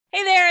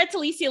Hey there, it's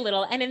Alicia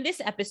Little. And in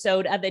this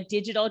episode of the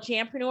Digital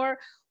Jampreneur,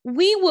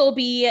 we will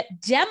be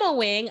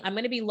demoing, I'm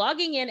going to be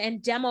logging in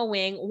and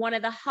demoing one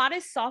of the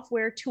hottest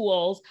software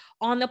tools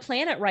on the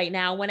planet right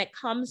now when it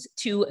comes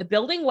to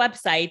building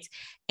websites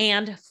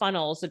and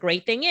funnels. The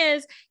great thing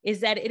is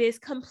that it is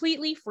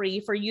completely free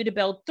for you to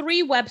build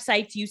 3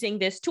 websites using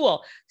this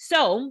tool.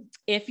 So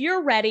if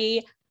you're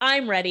ready,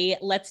 I'm ready.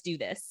 Let's do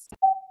this.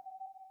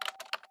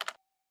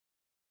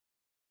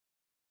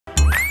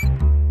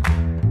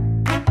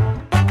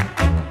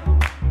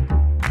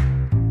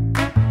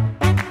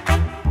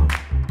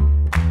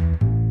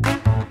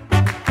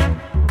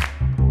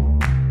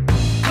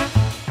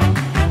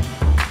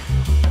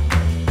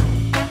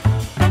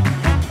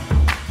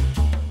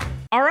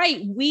 All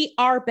right, we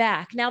are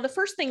back. Now, the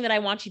first thing that I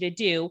want you to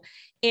do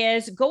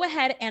is go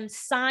ahead and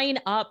sign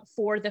up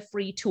for the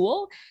free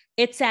tool.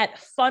 It's at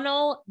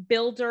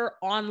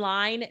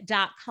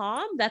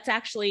funnelbuilderonline.com. That's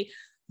actually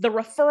the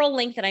referral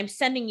link that I'm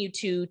sending you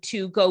to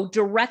go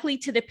directly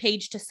to the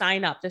page to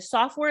sign up. The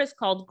software is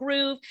called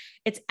Groove.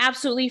 It's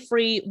absolutely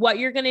free. What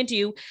you're going to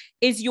do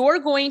is you're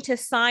going to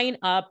sign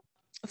up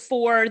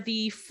for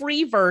the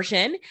free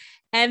version,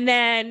 and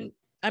then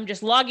I'm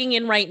just logging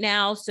in right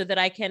now so that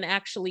I can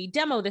actually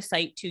demo the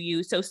site to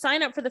you. So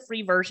sign up for the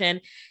free version,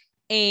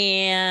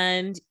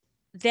 and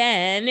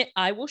then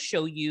I will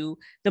show you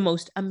the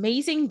most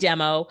amazing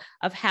demo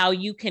of how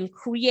you can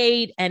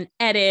create and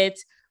edit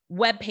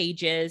web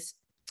pages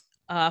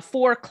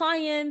for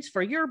clients,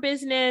 for your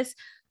business,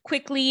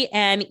 quickly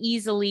and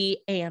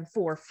easily and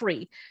for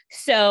free.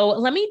 So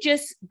let me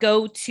just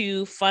go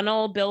to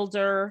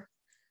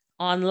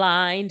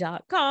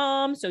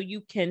funnelbuilderonline.com so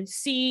you can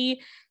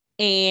see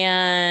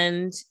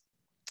and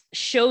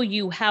show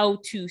you how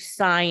to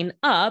sign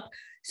up.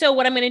 So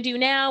what I'm going to do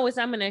now is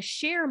I'm going to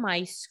share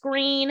my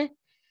screen,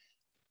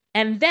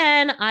 and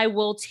then I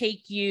will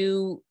take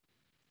you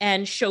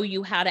and show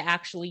you how to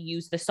actually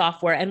use the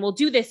software. And we'll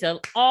do this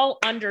all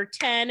under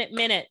 10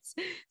 minutes.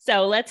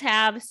 So let's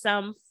have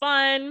some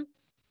fun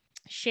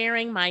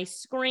sharing my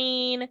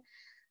screen.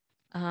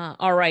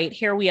 All right,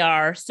 here we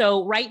are.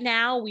 So right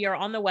now we are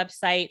on the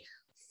website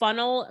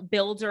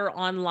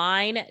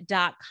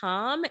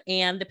funnelbuilderonline.com,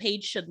 and the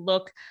page should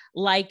look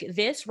like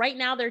this. Right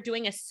now they're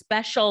doing a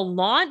special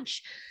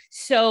launch,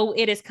 so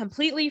it is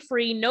completely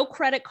free, no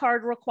credit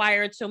card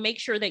required. So make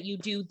sure that you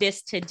do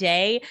this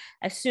today.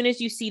 As soon as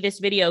you see this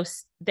video,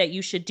 that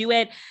you should do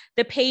it.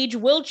 The page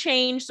will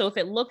change, so if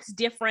it looks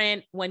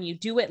different when you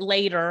do it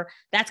later,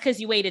 that's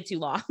because you waited too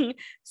long.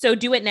 So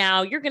do it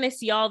now. You're going to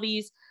see all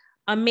these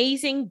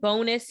amazing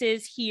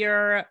bonuses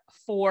here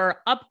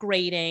for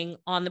upgrading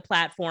on the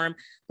platform.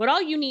 But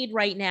all you need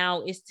right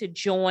now is to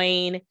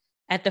join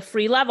at the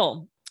free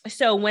level.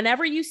 So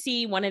whenever you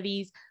see one of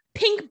these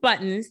pink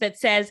buttons that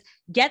says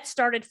get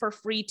started for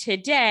free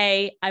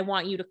today, I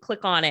want you to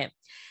click on it.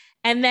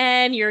 And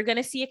then you're going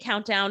to see a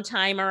countdown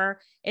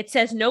timer. It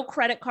says no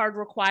credit card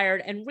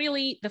required. And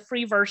really, the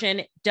free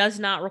version does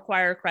not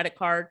require a credit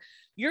card.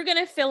 You're going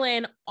to fill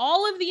in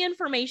all of the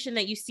information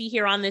that you see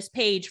here on this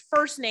page: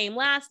 first name,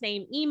 last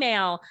name,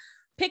 email.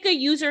 Pick a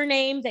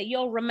username that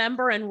you'll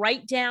remember and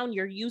write down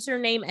your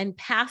username and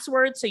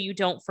password so you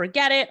don't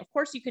forget it. Of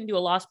course, you can do a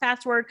lost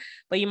password,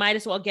 but you might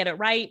as well get it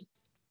right.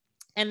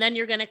 And then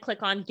you're going to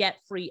click on Get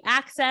Free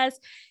Access.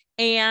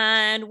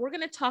 And we're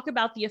going to talk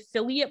about the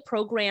affiliate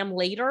program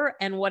later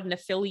and what an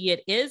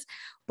affiliate is,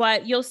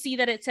 but you'll see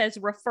that it says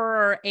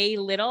refer a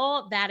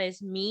little. That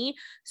is me.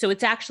 So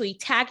it's actually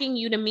tagging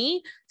you to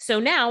me.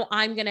 So now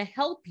I'm going to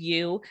help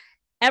you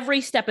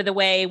every step of the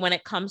way when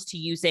it comes to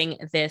using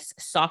this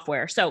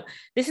software. So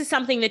this is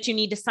something that you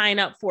need to sign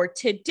up for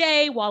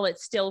today while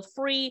it's still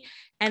free.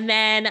 And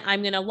then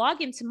I'm going to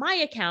log into my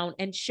account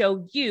and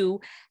show you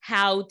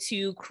how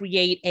to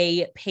create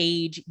a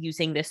page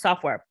using this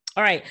software.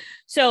 All right,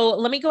 so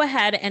let me go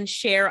ahead and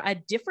share a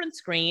different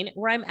screen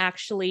where I'm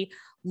actually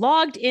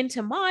logged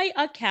into my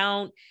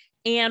account.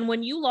 And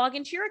when you log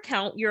into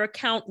your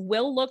account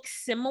will look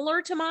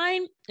similar to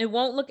mine. It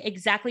won't look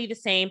exactly the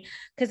same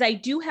because I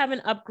do have an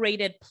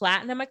upgraded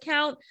platinum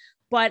account,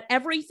 but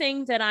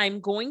everything that I'm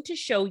going to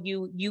show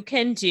you, you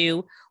can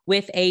do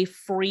with a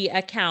free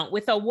account.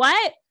 With a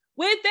what?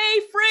 With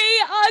a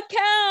free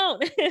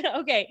account.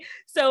 Okay,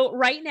 so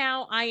right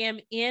now I am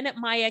in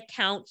my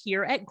account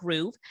here at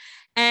Groove,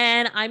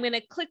 and I'm going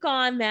to click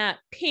on that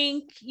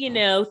pink,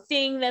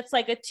 thing that's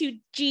like a 2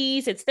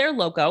 G's. It's their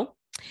logo.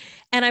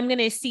 And I'm going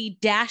to see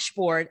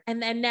dashboard.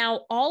 And then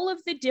now all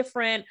of the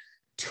different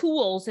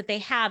tools that they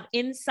have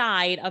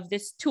inside of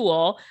this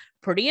tool,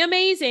 pretty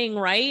amazing,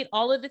 right?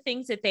 All of the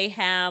things that they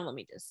have. Let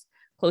me just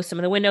close some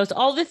of the windows.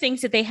 All the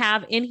things that they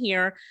have in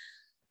here.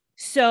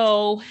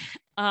 So,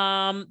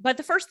 but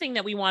the first thing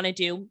that we want to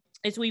do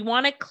is we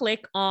want to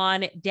click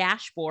on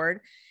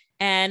dashboard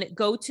and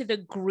go to the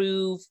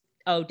Groove.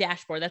 Oh,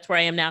 dashboard. That's where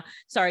I am now.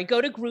 Sorry. Go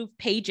to Groove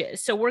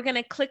Pages. So we're going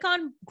to click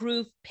on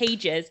Groove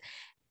Pages,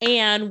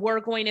 and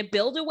we're going to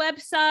build a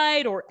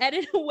website or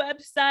edit a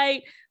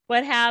website,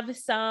 but have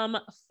some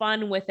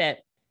fun with it.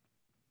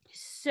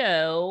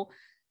 So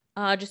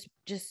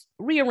Just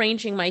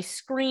rearranging my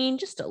screen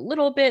just a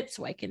little bit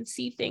so I can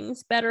see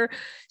things better.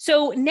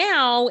 So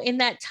now in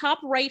that top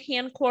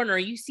right-hand corner,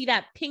 you see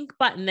that pink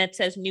button that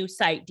says new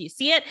site. Do you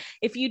see it?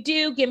 If you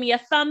do, give me a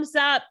thumbs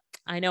up.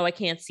 I know I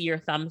can't see your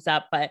thumbs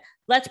up, but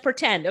let's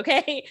pretend,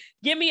 okay?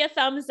 Give me a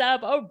thumbs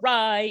up. All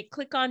right,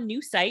 click on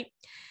new site.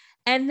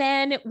 And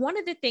then one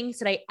of the things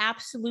that I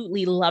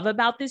absolutely love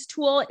about this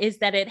tool is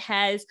that it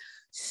has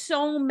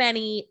so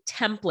many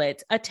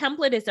templates. A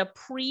template is a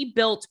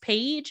pre-built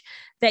page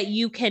that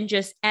you can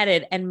just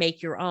edit and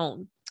make your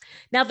own.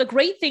 Now, the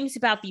great things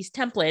about these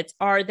templates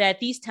are that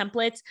these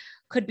templates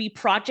could be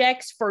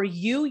projects for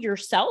you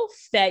yourself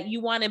that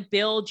you want to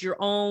build your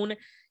own,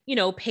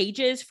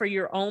 pages for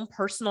your own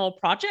personal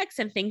projects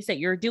and things that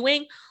you're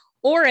doing.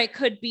 Or it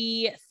could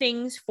be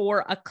things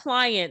for a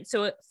client.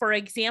 So for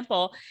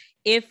example,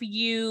 if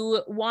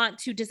you want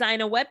to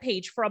design a web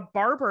page for a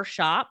barber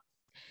shop,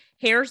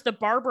 here's the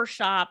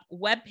barbershop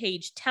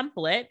webpage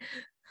template.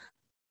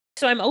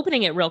 So I'm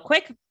opening it real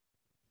quick.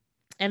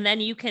 And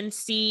then you can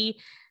see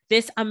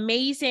this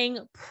amazing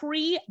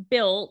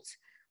pre-built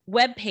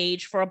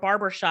webpage for a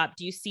barbershop.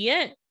 Do you see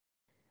it?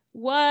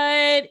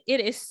 What?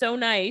 It is so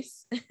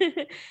nice.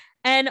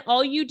 And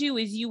all you do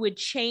is you would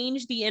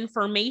change the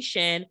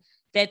information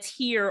that's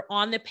here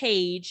on the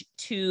page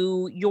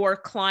to your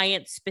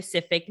client's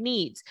specific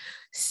needs.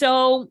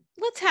 So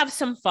let's have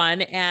some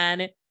fun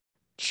and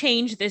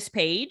change this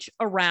page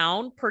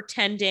around,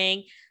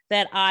 pretending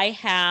that I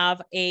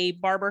have a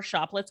barber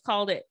shop. Let's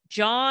call it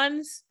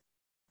John's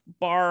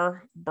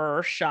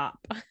Barber Shop.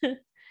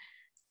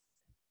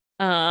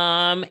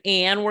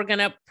 And we're going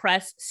to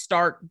press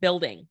start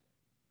building.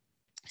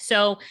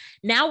 So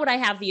now what I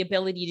have the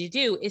ability to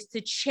do is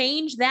to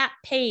change that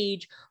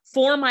page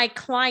for my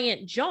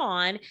client,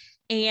 John,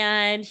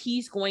 and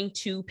he's going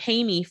to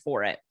pay me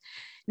for it.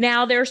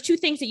 Now, there's two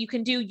things that you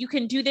can do. You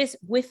can do this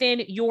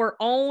within your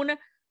own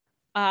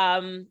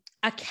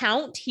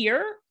account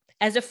here.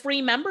 As a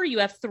free member, you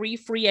have 3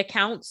 free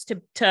accounts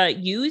to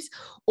use,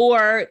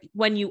 or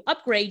when you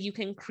upgrade, you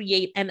can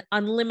create an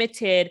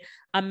unlimited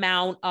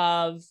amount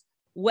of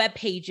web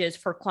pages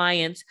for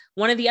clients.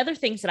 One of the other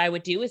things that I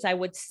would do is I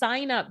would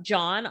sign up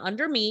John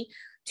under me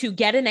to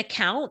get an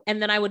account,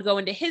 and then I would go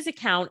into his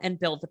account and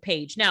build the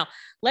page. Now,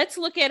 let's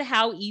look at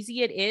how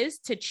easy it is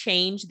to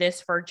change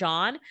this for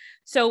John.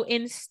 So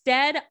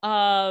instead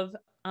of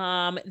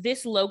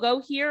this logo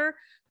here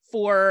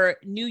for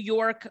New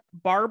York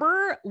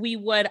Barber, we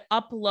would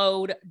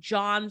upload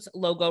John's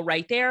logo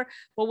right there.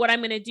 But what I'm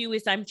going to do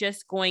is I'm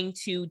just going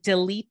to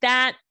delete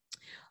that.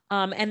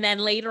 And then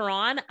later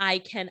on, I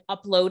can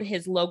upload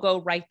his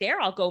logo right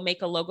there. I'll go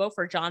make a logo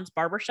for John's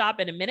Barbershop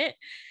in a minute.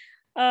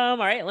 All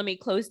right, let me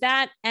close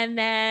that. And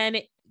then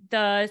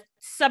the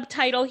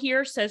subtitle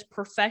here says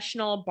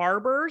professional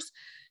barbers.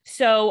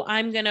 So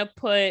I'm going to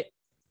put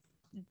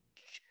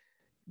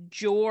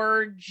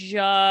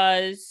Georgia's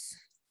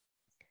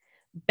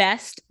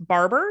best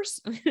barbers.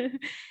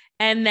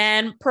 And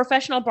then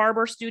professional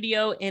barber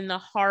studio in the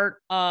heart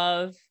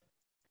of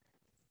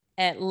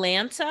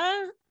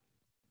Atlanta.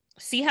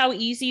 See how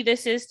easy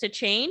this is to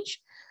change.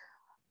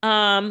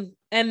 And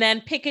then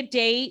pick a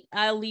date.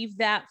 I'll leave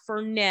that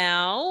for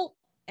now.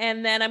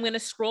 And then I'm going to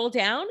scroll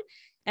down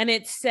and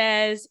it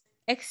says,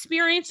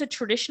 experience a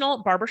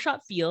traditional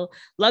barbershop feel,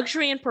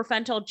 luxury and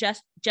professional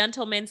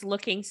gentleman's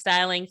looking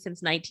styling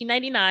since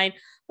 1999.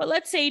 But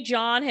let's say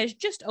John has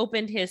just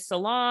opened his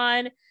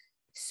salon.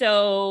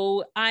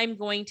 So I'm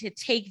going to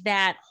take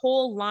that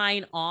whole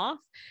line off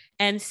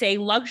and say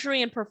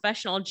luxury and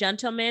professional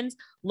gentleman's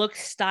look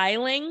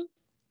styling.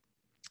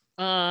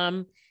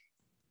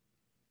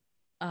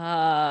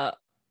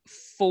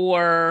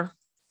 For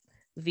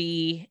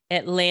the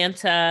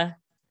Atlanta,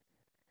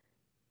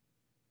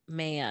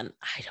 man,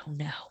 I don't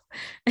know.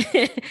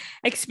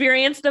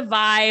 Experience the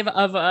vibe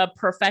of a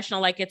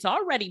professional, like it's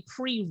already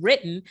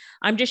pre-written.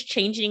 I'm just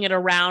changing it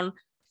around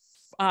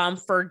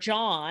for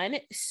John.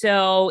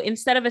 So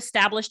instead of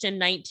established in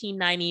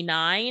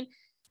 1999,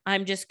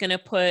 I'm just going to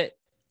put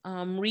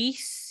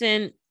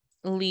recently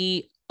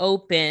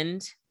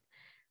opened.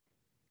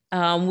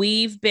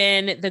 We've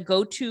been the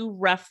go-to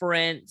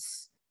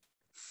reference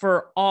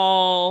for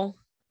all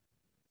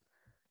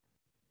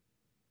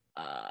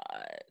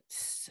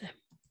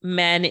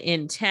men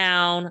in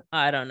town.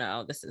 I don't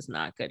know. This is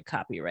not good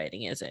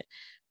copywriting, is it?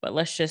 But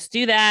let's just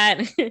do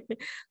that.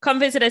 Come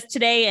visit us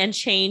today and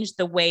change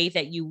the way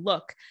that you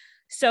look.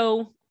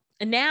 So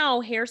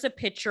now here's a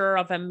picture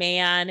of a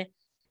man,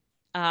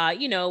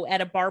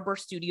 at a barber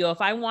studio.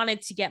 If I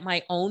wanted to get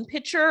my own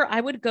picture,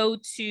 I would go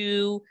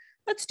to,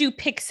 let's do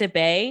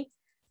Pixabay,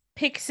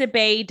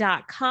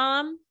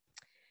 pixabay.com.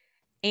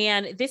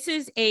 And this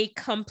is a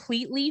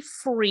completely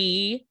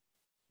free,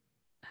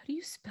 how do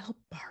you spell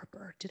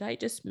barber? Did I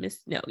just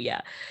miss? No,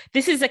 yeah.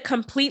 This is a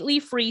completely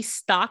free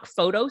stock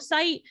photo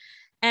site.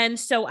 And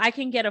so I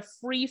can get a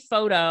free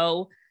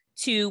photo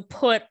to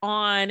put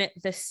on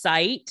the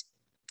site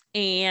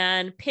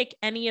and pick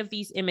any of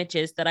these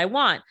images that I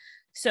want.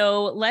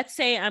 So let's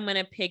say I'm going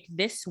to pick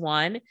this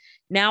one.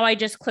 Now I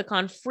just click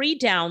on free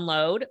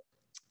download.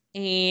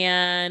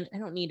 And I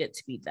don't need it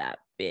to be that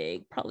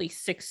big, probably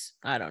 6.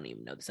 I don't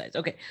even know the size.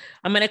 Okay.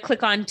 I'm going to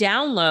click on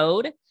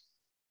download.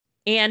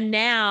 And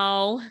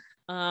now,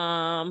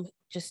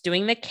 just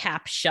doing the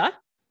CAPTCHA.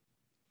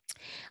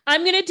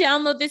 I'm going to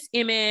download this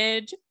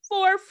image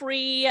for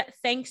free,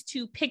 thanks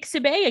to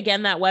Pixabay.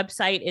 Again, that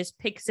website is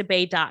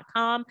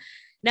pixabay.com.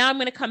 Now I'm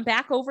going to come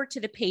back over to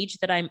the page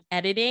that I'm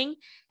editing.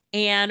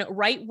 And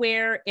right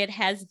where it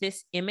has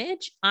this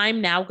image,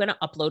 I'm now going to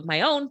upload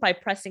my own by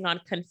pressing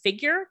on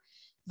configure,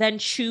 then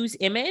choose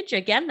image.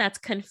 Again, that's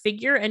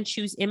configure and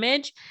choose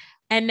image.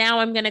 And now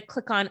I'm going to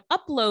click on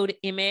upload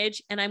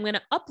image, and I'm going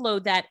to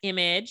upload that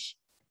image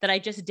that I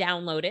just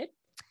downloaded.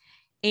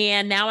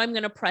 And now I'm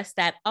going to press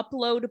that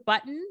upload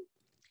button,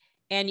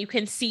 and you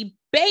can see,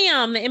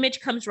 bam, the image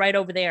comes right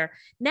over there.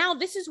 Now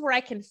this is where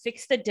I can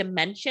fix the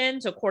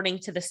dimensions according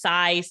to the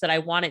size that I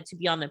want it to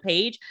be on the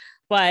page,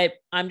 but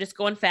I'm just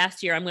going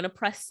fast here. I'm going to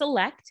press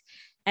select,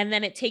 and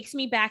then it takes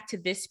me back to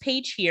this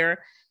page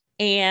here.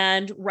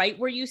 And right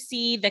where you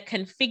see the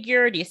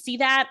configure, do you see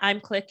that?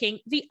 I'm clicking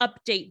the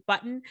update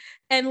button,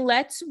 and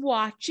let's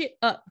watch it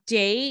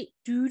update.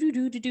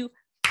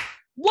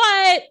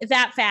 What?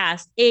 That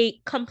fast?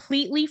 A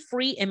completely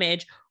free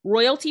image,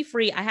 royalty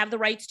free. I have the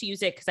rights to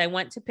use it because I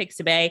went to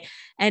Pixabay,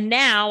 and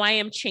now I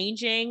am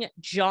changing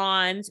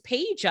John's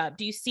page up.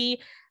 Do you see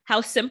how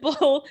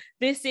simple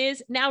this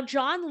is? Now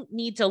John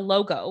needs a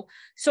logo.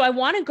 So I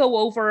want to go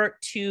over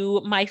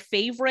to my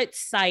favorite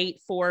site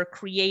for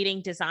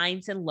creating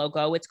designs and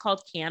logo. It's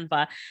called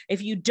Canva.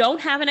 If you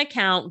don't have an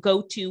account,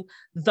 go to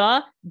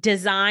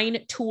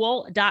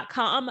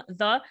thedesigntool.com,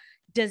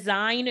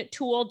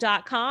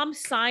 designtool.com,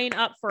 sign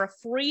up for a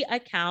free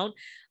account,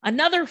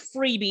 another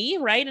freebie,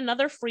 right?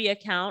 Another free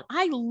account.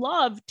 I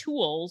love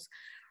tools.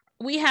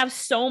 We have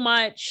so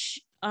much.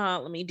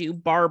 Let me do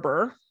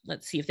barber.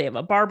 Let's see if they have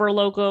a barber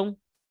logo.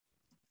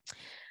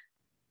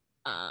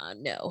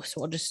 No,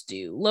 so we'll just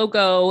do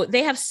logo.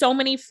 They have so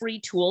many free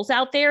tools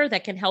out there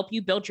that can help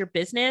you build your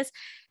business,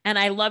 and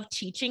I love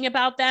teaching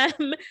about them.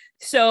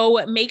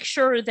 So make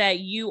sure that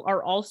you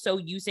are also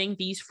using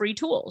these free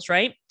tools,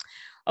 right?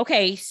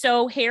 Okay,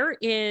 so here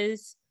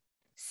is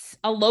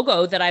a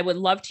logo that I would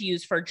love to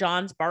use for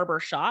John's Barber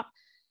Shop.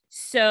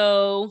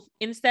 So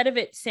instead of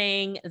it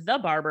saying the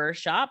barber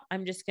shop,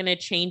 I'm just going to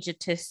change it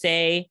to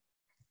say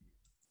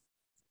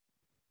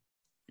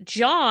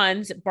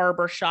John's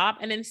Barber Shop.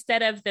 And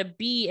instead of the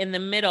B in the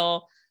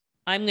middle,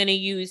 I'm going to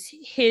use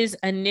his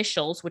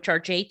initials, which are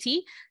JT.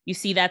 You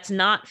see, that's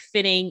not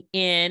fitting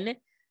in.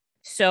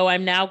 So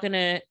I'm now going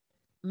to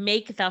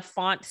make the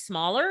font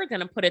smaller,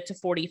 going to put it to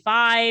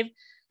 45,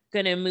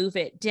 going to move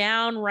it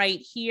down right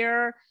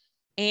here.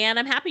 And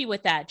I'm happy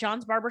with that.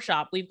 John's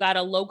Barbershop. We've got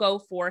a logo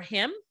for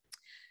him.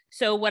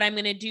 So what I'm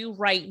going to do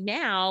right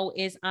now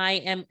is I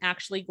am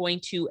actually going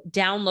to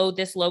download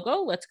this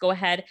logo. Let's go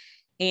ahead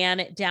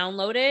and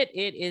download it.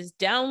 It is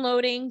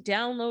downloading.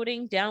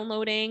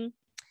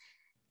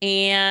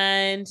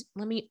 And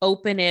let me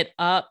open it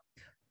up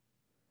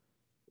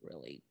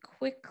really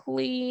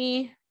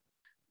quickly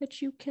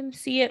that you can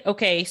see it.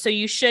 Okay, so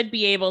you should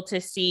be able to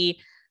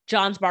see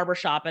John's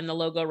Barbershop and the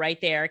logo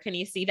right there. Can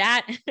you see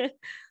that?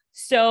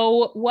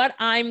 So what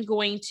I'm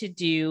going to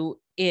do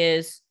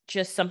is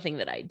just something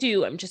that I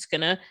do. I'm just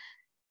gonna,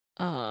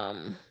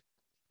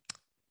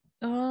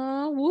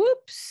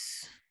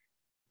 whoops.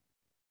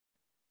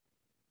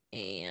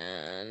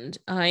 And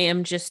I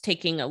am just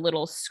taking a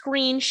little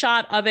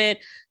screenshot of it.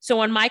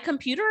 So on my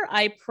computer,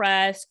 I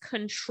press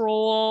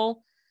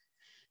Control,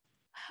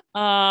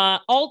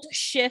 Alt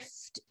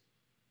Shift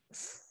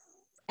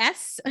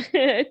S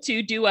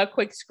to do a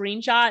quick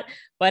screenshot,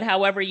 but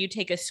however you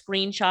take a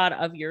screenshot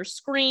of your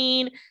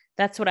screen,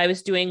 that's what I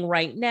was doing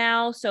right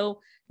now.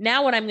 So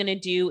now what I'm going to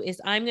do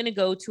is I'm going to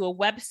go to a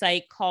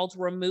website called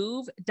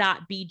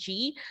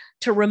remove.bg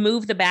to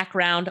remove the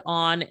background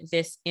on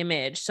this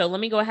image. So let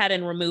me go ahead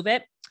and remove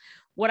it.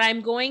 What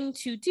I'm going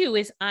to do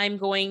is I'm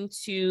looking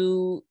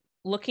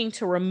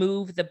to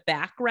remove the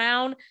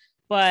background,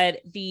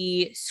 but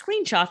the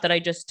screenshot that I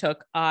just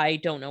took, I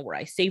don't know where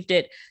I saved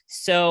it.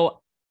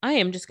 So I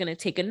am just going to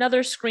take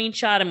another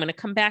screenshot. I'm going to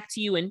come back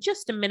to you in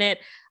just a minute.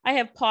 I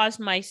have paused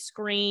my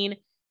screen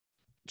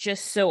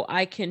just so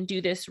I can do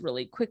this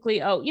really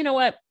quickly. Oh, you know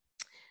what?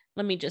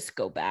 Let me just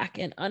go back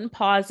and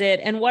unpause it.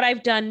 And what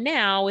I've done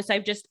now is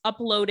I've just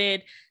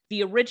uploaded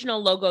the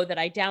original logo that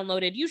I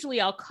downloaded.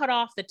 Usually I'll cut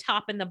off the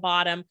top and the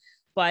bottom,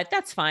 but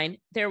that's fine.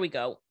 There we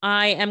go.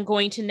 I am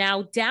going to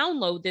now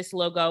download this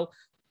logo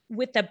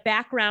with the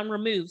background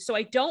removed. So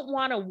I don't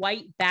want a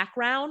white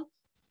background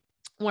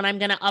when I'm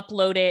going to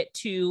upload it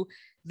to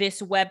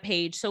this web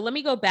page. So let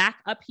me go back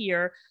up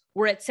here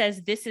where it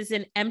says this is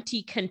an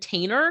empty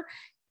container.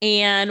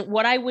 And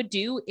what I would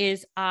do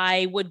is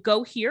I would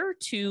go here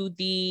to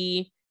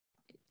the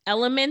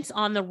elements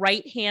on the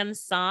right-hand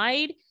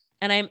side,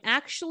 and I'm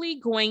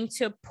actually going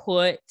to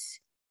put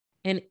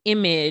an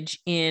image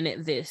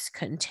in this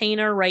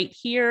container right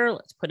here.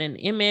 Let's put an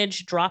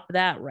image, drop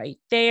that right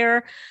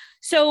there.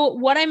 So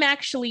what I'm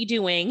actually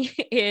doing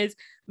is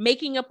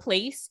making a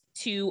place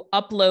to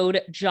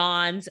upload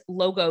John's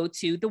logo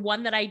to, the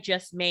one that I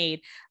just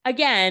made.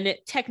 Again,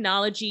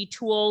 technology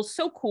tools,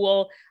 so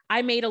cool.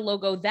 I made a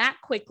logo that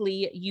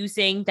quickly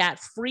using that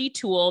free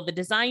tool, the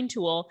design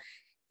tool.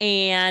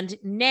 And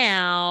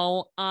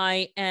now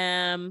I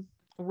am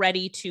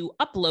ready to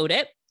upload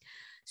it.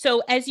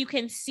 So as you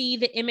can see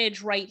the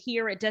image right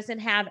here, it doesn't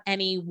have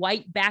any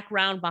white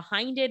background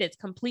behind it. It's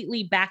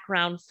completely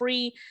background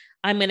free.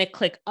 I'm going to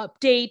click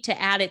update to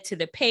add it to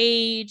the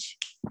page.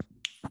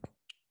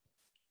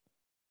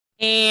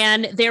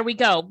 And there we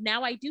go.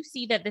 Now I do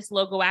see that this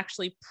logo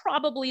actually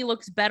probably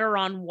looks better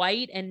on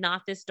white and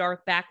not this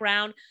dark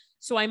background.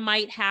 So I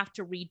might have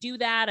to redo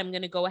that. I'm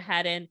going to go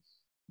ahead and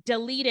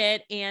delete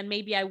it, and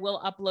maybe I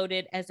will upload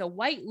it as a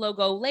white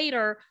logo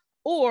later,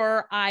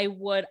 or I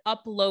would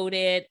upload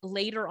it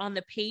later on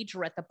the page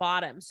or at the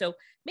bottom. So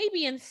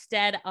maybe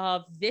instead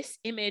of this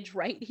image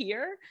right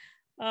here,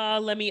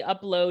 let me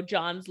upload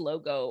John's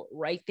logo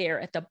right there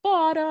at the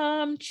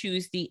bottom,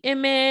 choose the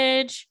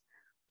image.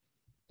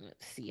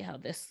 Let's see how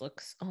this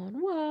looks on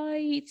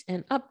white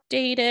and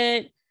update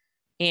it.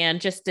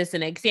 And just as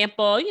an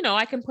example, you know,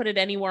 I can put it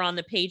anywhere on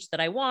the page that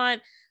I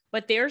want,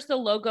 but there's the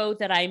logo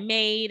that I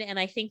made. And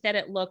I think that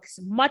it looks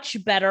much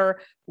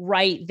better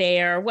right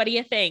there. What do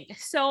you think?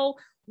 So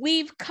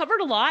we've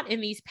covered a lot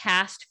in these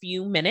past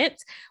few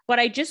minutes, but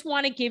I just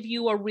want to give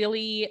you a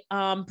really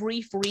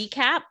brief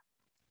recap.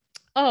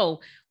 Oh,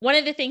 one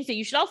of the things that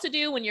you should also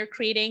do when you're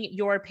creating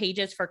your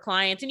pages for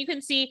clients, and you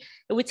can see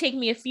it would take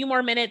me a few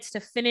more minutes to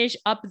finish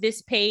up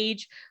this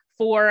page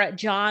for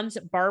John's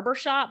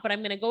Barbershop, but I'm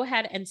going to go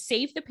ahead and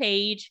save the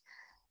page.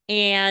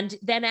 And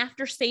then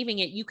after saving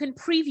it, you can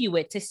preview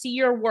it to see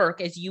your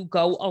work as you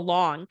go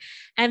along.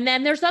 And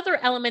then there's other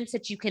elements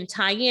that you can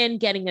tie in,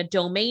 getting a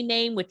domain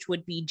name, which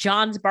would be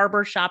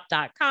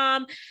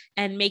johnsbarbershop.com,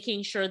 and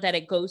making sure that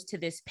it goes to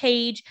this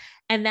page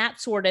and that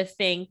sort of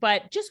thing.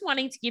 But just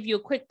wanting to give you a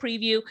quick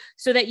preview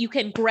so that you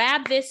can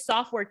grab this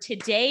software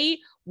today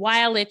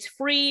while it's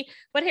free.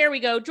 But here we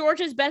go.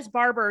 Georgia's Best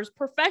Barbers,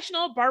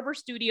 professional barber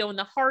studio in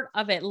the heart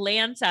of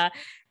Atlanta.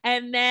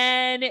 And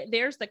then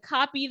there's the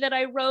copy that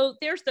I wrote.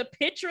 There's the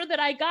picture that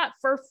I got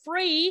for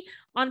free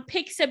on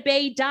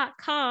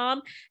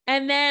pixabay.com.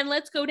 And then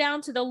let's go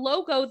down to the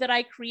logo that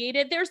I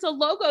created. There's the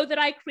logo that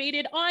I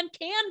created on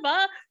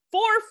Canva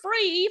for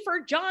free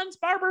for John's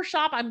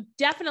Barbershop. I'm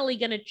definitely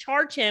going to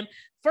charge him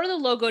for the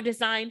logo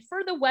design,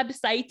 for the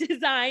website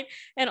design,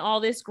 and all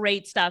this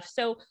great stuff.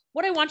 So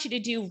what I want you to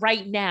do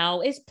right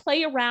now is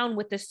play around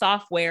with the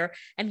software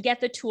and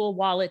get the tool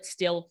while it's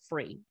still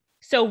free.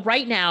 So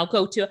right now,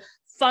 go to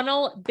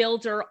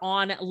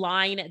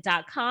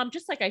funnelbuilderonline.com,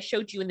 just like I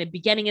showed you in the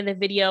beginning of the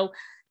video.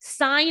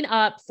 Sign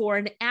up for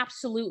an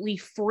absolutely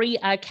free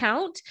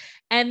account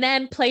and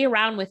then play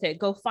around with it.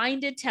 Go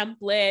find a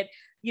template,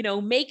 you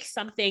know, make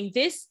something.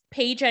 This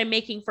page I'm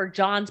making for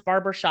John's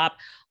Barbershop,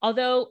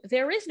 although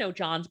there is no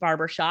John's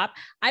Barbershop,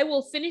 I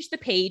will finish the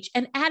page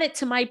and add it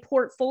to my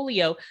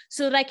portfolio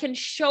so that I can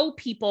show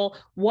people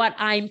what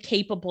I'm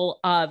capable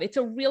of. It's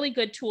a really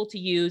good tool to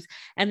use,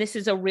 and this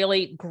is a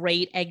really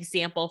great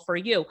example for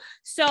you.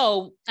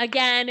 So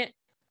again,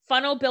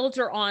 Funnel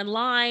Builder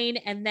Online,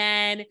 and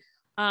then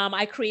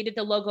I created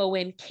the logo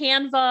in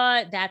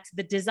Canva. That's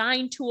the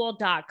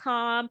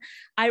designtool.com.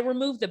 I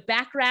removed the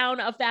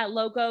background of that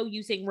logo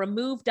using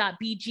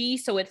remove.bg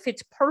so it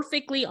fits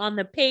perfectly on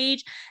the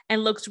page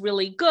and looks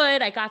really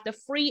good. I got the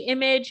free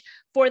image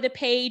for the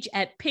page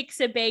at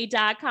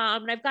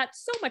pixabay.com, and I've got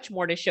so much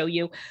more to show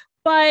you.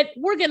 But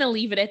we're going to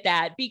leave it at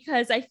that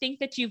because I think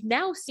that you've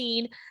now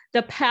seen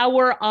the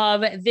power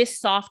of this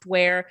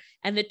software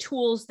and the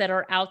tools that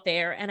are out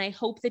there. And I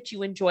hope that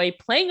you enjoy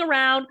playing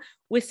around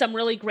with some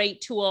really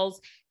great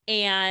tools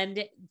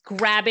and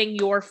grabbing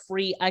your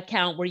free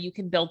account where you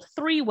can build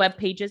 3 web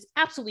pages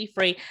absolutely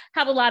free.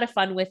 Have a lot of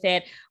fun with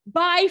it.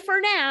 Bye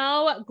for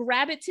now.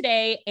 Grab it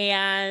today.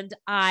 And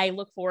I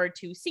look forward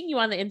to seeing you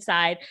on the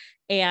inside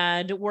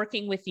and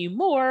working with you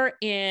more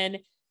in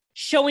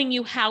showing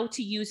you how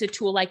to use a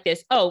tool like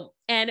this. Oh,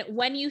 and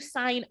when you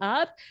sign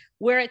up,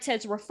 where it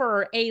says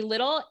refer a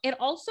little, it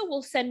also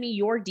will send me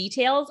your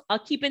details. I'll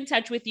keep in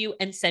touch with you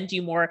and send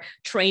you more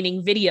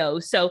training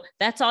videos. So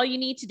that's all you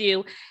need to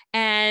do.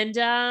 And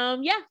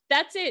yeah,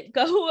 that's it.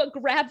 Go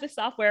grab the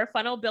software,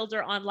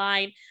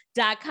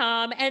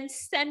 funnelbuilderonline.com, and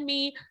send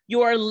me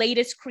your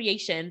latest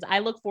creations. I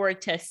look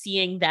forward to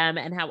seeing them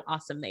and how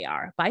awesome they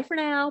are. Bye for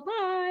now.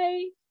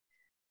 Bye.